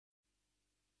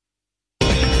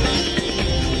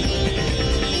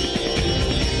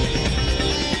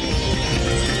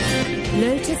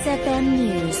11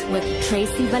 News with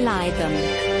Tracy Valaydham.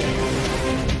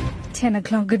 10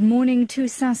 o'clock. Good morning. Two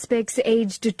suspects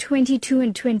aged 22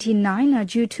 and 29 are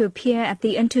due to appear at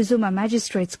the Intuzuma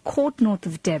Magistrates Court north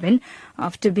of Devon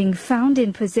after being found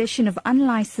in possession of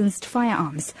unlicensed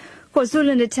firearms.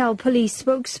 KwaZulu-Natal police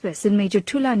spokesperson Major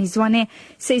Thulani Zwane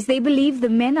says they believe the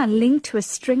men are linked to a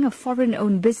string of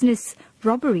foreign-owned business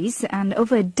robberies and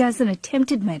over a dozen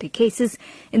attempted murder cases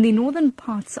in the northern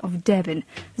parts of Devon.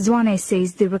 Zwane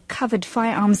says the recovered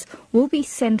firearms will be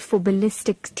sent for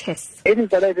ballistic tests. It is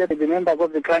that the members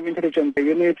of the Crime Intelligence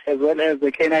Unit as well as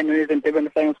the K9 unit and Devon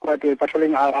Flying Squad were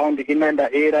patrolling around the Inanda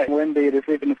area when they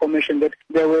received information that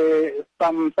there were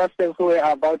some suspects who were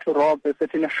about to rob a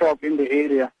certain shop in the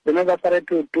area. The members started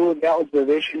to do their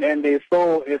observation and they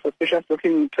saw a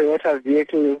suspicious-looking Toyota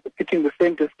vehicle fitting the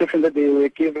same description that they were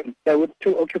given. With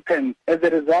two occupants. As a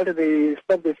result, they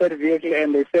stopped the third vehicle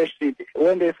and they searched it.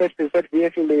 When they searched the third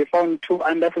vehicle, they found two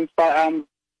unlicensed firearms.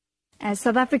 As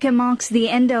South Africa marks the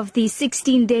end of the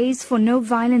 16 days for no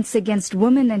violence against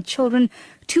women and children,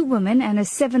 2 women and a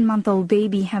 7-month-old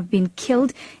baby have been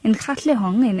killed in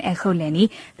Katlehong in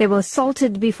Ekurhuleni. They were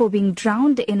assaulted before being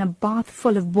drowned in a bath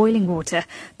full of boiling water.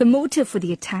 The motive for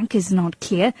the attack is not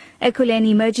clear. Ekurhuleni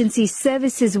Emergency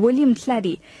Services William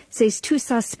Tladi says 2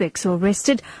 suspects were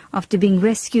arrested after being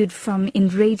rescued from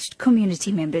enraged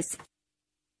community members.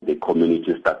 The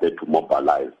community started to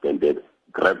mobilize and they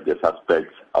grabbed the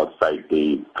suspects outside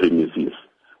the premises,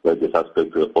 where the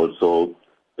suspects were also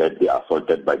badly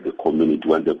assaulted by the community.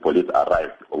 When the police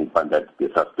arrived, we found that the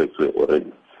suspects were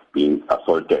already being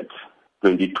assaulted.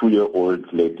 22-year-old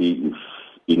lady is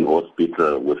in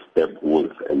hospital with stab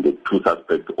wounds, and the 2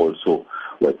 suspects also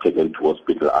were taken to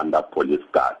hospital under police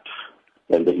guard.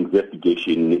 And the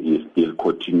investigation is still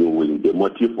continuing. The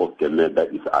motive of the murder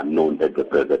is unknown at the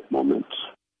present moment.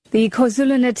 The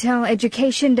KwaZulu-Natal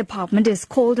Education Department has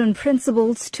called on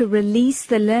principals to release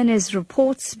the learners'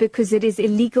 reports because it is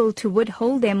illegal to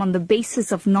withhold them on the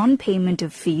basis of non-payment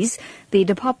of fees. The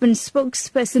department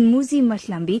spokesperson Muzi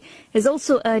Mahlambi has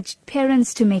also urged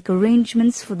parents to make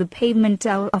arrangements for the payment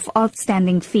of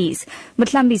outstanding fees.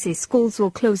 Mahlambi says schools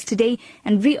will close today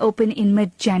and reopen in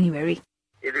mid-January.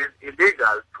 It is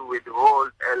illegal to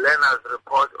withhold a learner's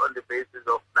report on the basis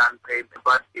of non-payment.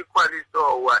 But equally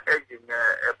so, we're urging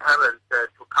parents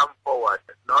to come forward,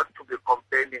 not to be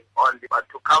complaining only, but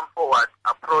to come forward,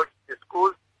 approach the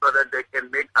schools so that they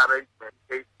can make arrangements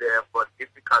in case they have got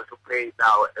difficult to pay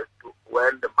now as to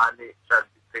when the money shall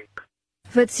be paid.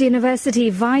 Wits University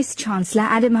Vice-Chancellor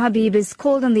Adam Habib has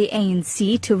called on the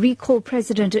ANC to recall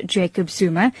President Jacob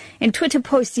Zuma. In Twitter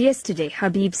post yesterday,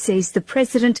 Habib says the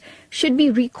president should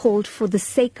be recalled for the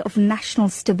sake of national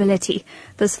stability.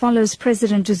 This follows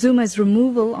President Zuma's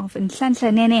removal of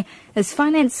Nhlanhla Nene as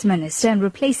finance minister and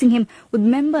replacing him with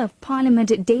Member of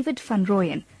Parliament David van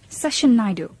Rooyen. Sashin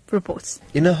Naidu reports.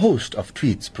 In a host of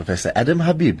tweets, Professor Adam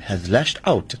Habib has lashed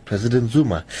out at President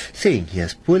Zuma, saying he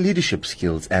has poor leadership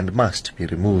skills and must be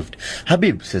removed.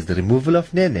 Habib says the removal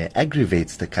of Nene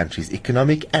aggravates the country's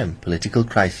economic and political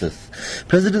crisis.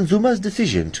 President Zuma's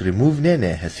decision to remove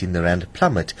Nene has seen the rand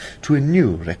plummet to a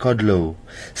new record low.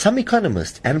 Some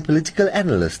economists and political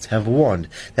analysts have warned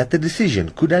that the decision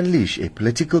could unleash a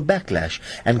political backlash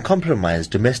and compromise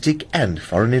domestic and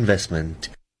foreign investment.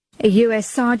 A U.S.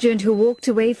 sergeant who walked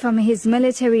away from his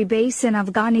military base in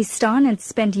Afghanistan and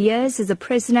spent years as a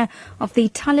prisoner of the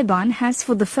Taliban has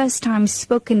for the first time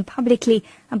spoken publicly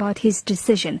about his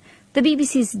decision. The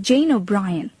BBC's Jane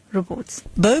O'Brien reports.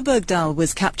 Bo Bergdahl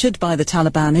was captured by the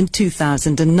Taliban in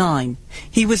 2009.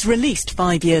 He was released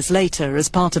 5 years later as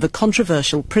part of a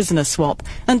controversial prisoner swap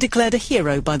and declared a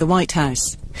hero by the White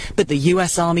House. But the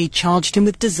US Army charged him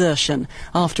with desertion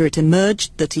after it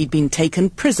emerged that he'd been taken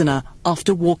prisoner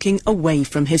after walking away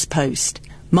from his post.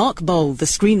 Mark Bowl, the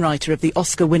screenwriter of the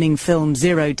Oscar-winning film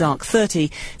Zero Dark 30,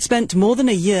 spent more than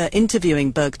a year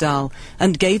interviewing Bergdahl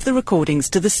and gave the recordings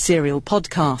to the Serial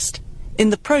podcast. In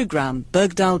the programme,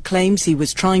 Bergdahl claims he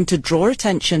was trying to draw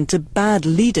attention to bad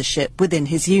leadership within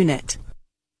his unit.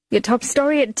 Your top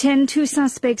story at 10, 2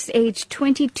 suspects aged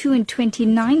 22 and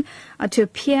 29 are to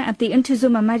appear at the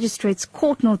Intuzuma Magistrates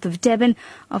Court north of Devon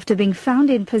after being found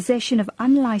in possession of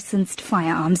unlicensed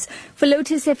firearms. For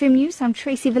Lotus FM News, I'm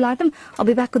Tracy Valaydham. I'll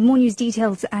be back with more news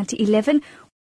details at 11.